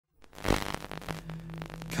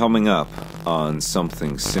Coming up on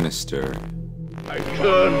Something Sinister. I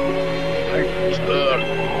turn,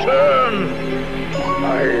 turn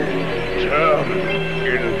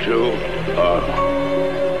into a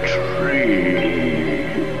tree.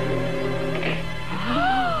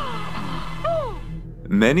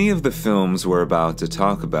 Many of the films we're about to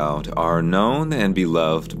talk about are known and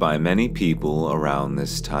beloved by many people around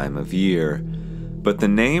this time of year, but the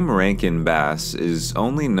name Rankin Bass is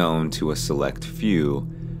only known to a select few.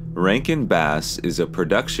 Rankin Bass is a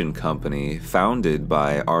production company founded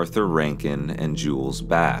by Arthur Rankin and Jules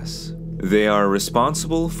Bass. They are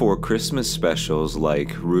responsible for Christmas specials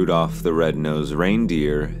like Rudolph the Red-Nosed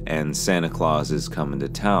Reindeer and Santa Claus is Coming to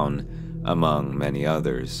Town, among many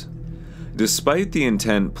others. Despite the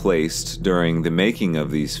intent placed during the making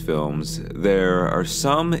of these films, there are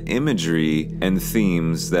some imagery and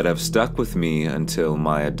themes that have stuck with me until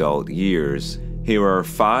my adult years. Here are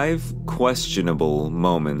 5 questionable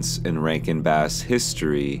moments in Rankin Bass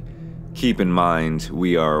history. Keep in mind,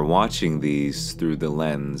 we are watching these through the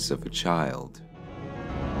lens of a child.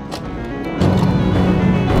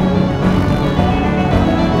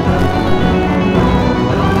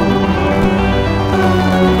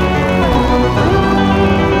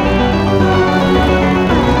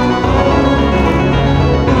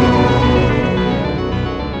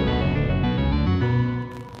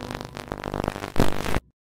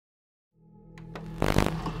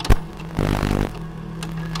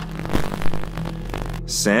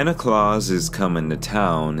 Santa Claus is Coming to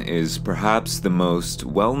Town is perhaps the most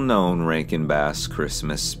well-known Rankin Bass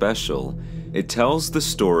Christmas special. It tells the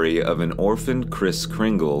story of an orphaned Kris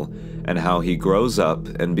Kringle and how he grows up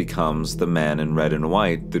and becomes the man in red and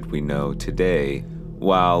white that we know today.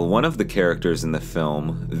 While one of the characters in the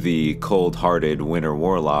film, the cold-hearted Winter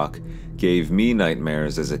Warlock, gave me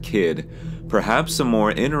nightmares as a kid, perhaps a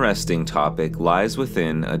more interesting topic lies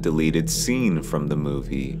within a deleted scene from the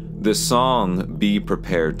movie. The song, Be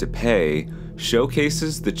Prepared to Pay,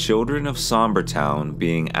 showcases the children of Sombertown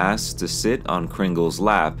being asked to sit on Kringle's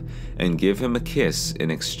lap and give him a kiss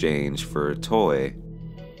in exchange for a toy.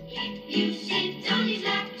 If you sit on his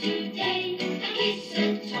lap today, a kiss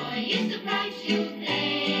and toy is the price you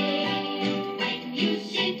pay. When you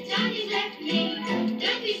sit on his left knee,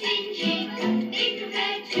 don't be stingy, be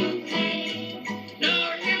prepared to pay.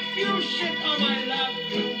 Now if you sit on my lap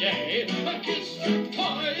today, a kiss and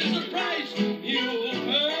toy is the price you pay.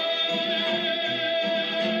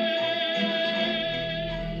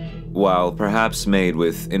 While perhaps made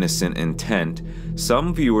with innocent intent,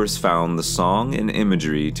 some viewers found the song and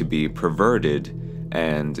imagery to be perverted,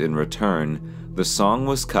 and in return, the song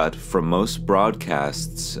was cut from most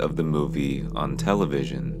broadcasts of the movie on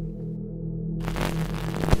television.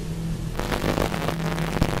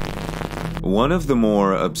 One of the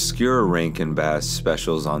more obscure Rankin Bass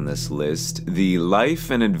specials on this list, The Life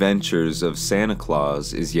and Adventures of Santa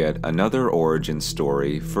Claus, is yet another origin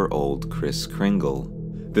story for old Kris Kringle.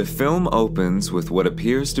 The film opens with what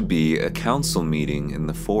appears to be a council meeting in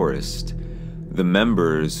the forest. The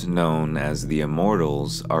members, known as the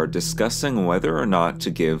Immortals, are discussing whether or not to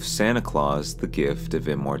give Santa Claus the gift of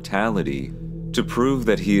immortality. To prove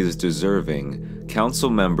that he is deserving, council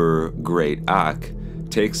member Great Ak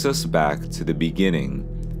takes us back to the beginning.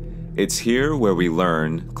 It's here where we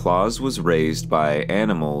learn Claus was raised by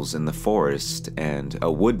animals in the forest and a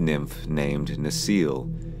wood nymph named Necile.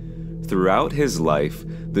 Throughout his life,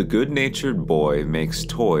 the good-natured boy makes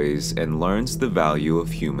toys and learns the value of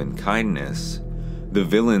human kindness. The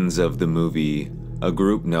villains of the movie, a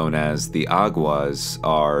group known as the AWGWAS,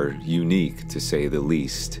 are unique to say the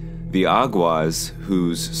least. The AWGWAS,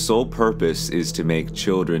 whose sole purpose is to make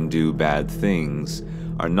children do bad things,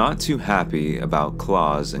 are not too happy about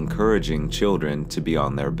Claus encouraging children to be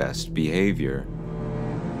on their best behavior.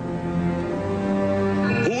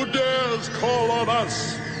 Who dares call on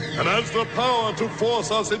us and has the power to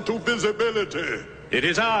force us into visibility? It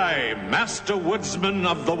is I, Master Woodsman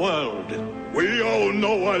of the world. We owe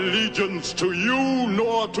no allegiance to you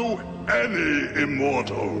nor to any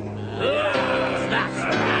immortal.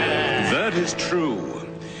 That is true.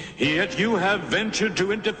 Yet you have ventured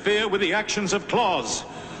to interfere with the actions of Claus,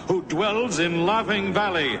 who dwells in Laughing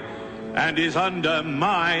Valley and is under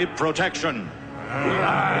my protection.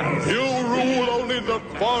 You rule only the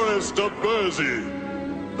forest of Burzy.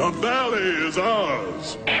 The valley is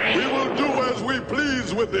ours. We will do as we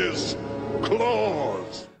please with this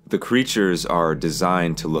claws. The creatures are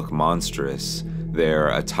designed to look monstrous, their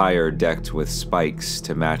attire decked with spikes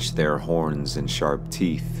to match their horns and sharp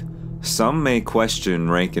teeth. Some may question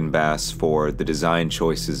Rankin Bass for the design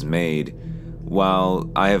choices made. While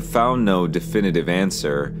I have found no definitive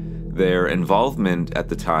answer, Their involvement at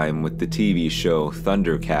the time with the TV show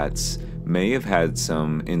Thundercats may have had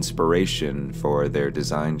some inspiration for their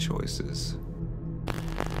design choices.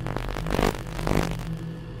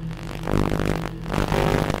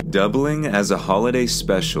 Doubling as a holiday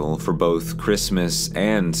special for both Christmas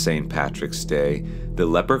and St. Patrick's Day, the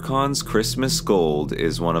Leprechaun's Christmas Gold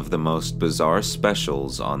is one of the most bizarre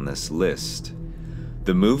specials on this list.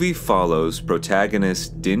 The movie follows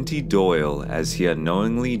protagonist Dinty Doyle as he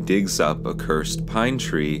unknowingly digs up a cursed pine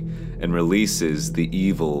tree and releases the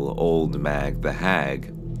evil old Mag the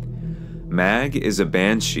Hag. Mag is a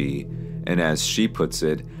banshee, and as she puts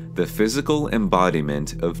it, the physical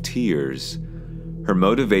embodiment of tears. Her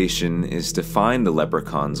motivation is to find the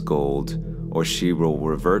leprechaun's gold, or she will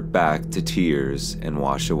revert back to tears and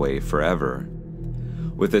wash away forever.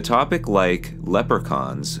 With a topic like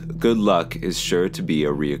leprechauns, good luck is sure to be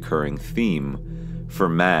a reoccurring theme. For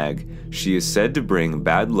Mag, she is said to bring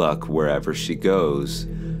bad luck wherever she goes.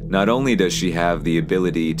 Not only does she have the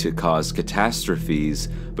ability to cause catastrophes,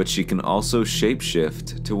 but she can also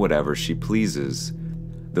shapeshift to whatever she pleases.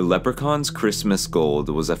 The Leprechaun's Christmas Gold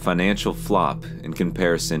was a financial flop in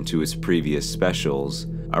comparison to its previous specials.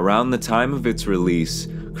 Around the time of its release,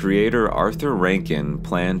 creator Arthur Rankin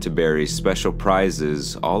planned to bury special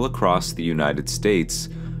prizes all across the United States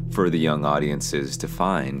for the young audiences to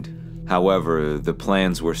find. However, the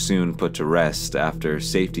plans were soon put to rest after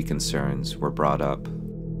safety concerns were brought up.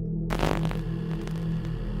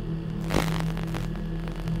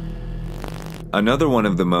 Another one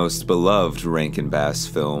of the most beloved Rankin Bass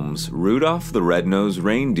films, Rudolph the Red-Nosed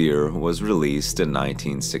Reindeer, was released in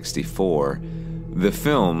 1964. The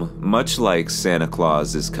film, much like Santa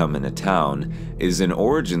Claus is Comin' to Town, is an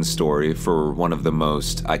origin story for one of the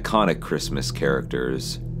most iconic Christmas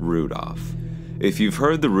characters, Rudolph. If you've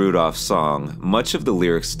heard the Rudolph song, much of the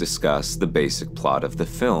lyrics discuss the basic plot of the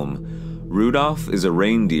film. Rudolph is a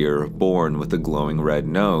reindeer born with a glowing red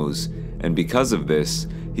nose, and because of this,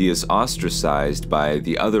 he is ostracized by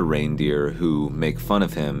the other reindeer who make fun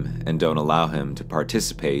of him and don't allow him to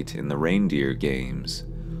participate in the reindeer games.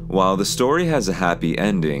 While the story has a happy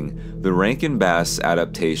ending, the Rankin Bass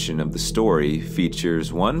adaptation of the story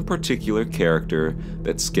features one particular character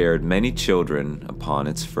that scared many children upon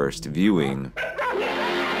its first viewing.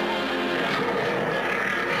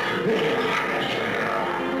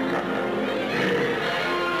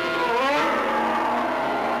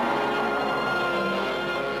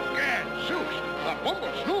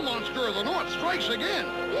 Again.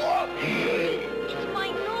 It's my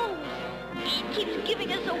nose. It keeps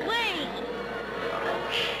giving us away.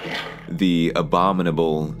 The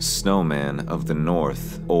abominable snowman of the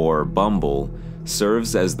north, or Bumble,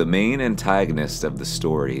 serves as the main antagonist of the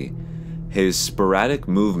story. His sporadic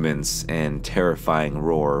movements and terrifying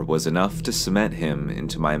roar was enough to cement him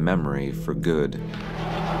into my memory for good.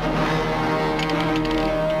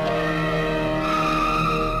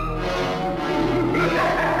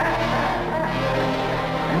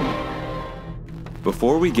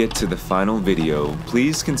 Before we get to the final video,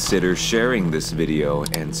 please consider sharing this video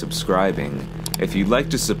and subscribing. If you'd like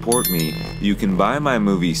to support me, you can buy my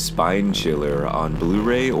movie Spine Chiller on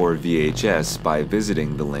Blu-ray or VHS by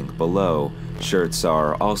visiting the link below. Shirts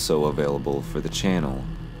are also available for the channel.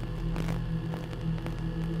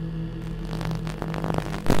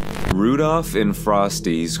 Rudolph and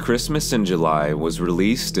Frosty's Christmas in July was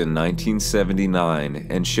released in 1979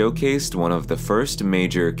 and showcased one of the first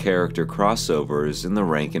major character crossovers in the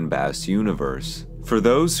Rankin Bass universe. For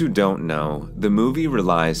those who don't know, the movie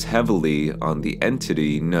relies heavily on the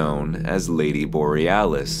entity known as Lady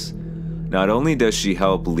Borealis. Not only does she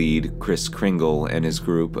help lead Kris Kringle and his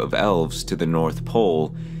group of elves to the North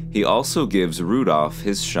Pole, he also gives Rudolph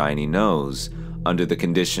his shiny nose, under the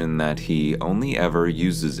condition that he only ever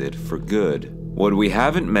uses it for good. What we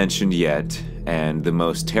haven't mentioned yet, and the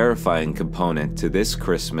most terrifying component to this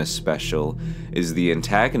Christmas special, is the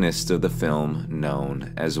antagonist of the film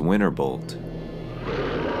known as Winterbolt.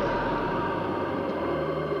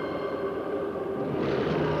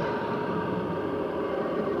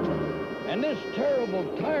 And this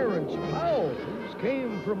terrible tyrant's powers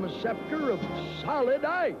came from a scepter of solid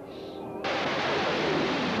ice.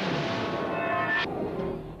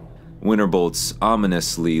 Winterbolt's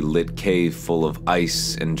ominously lit cave full of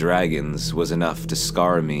ice and dragons was enough to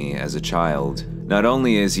scar me as a child. Not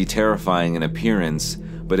only is he terrifying in appearance,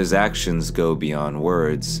 but his actions go beyond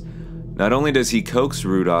words. Not only does he coax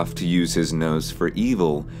Rudolph to use his nose for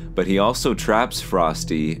evil, but he also traps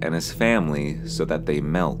Frosty and his family so that they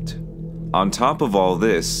melt. On top of all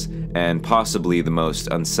this, and possibly the most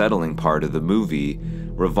unsettling part of the movie,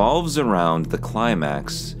 revolves around the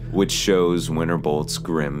climax, which shows Winterbolt's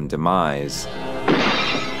grim demise.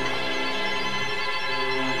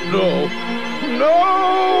 No!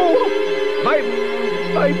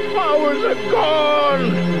 My powers are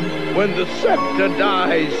gone! When the scepter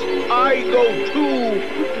dies, I go too!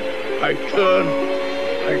 I turn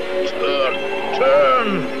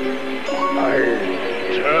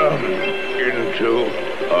into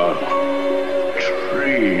a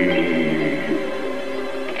tree.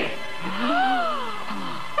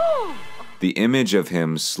 The image of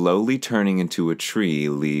him slowly turning into a tree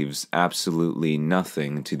leaves absolutely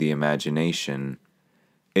nothing to the imagination.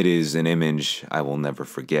 It is an image I will never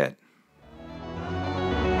forget.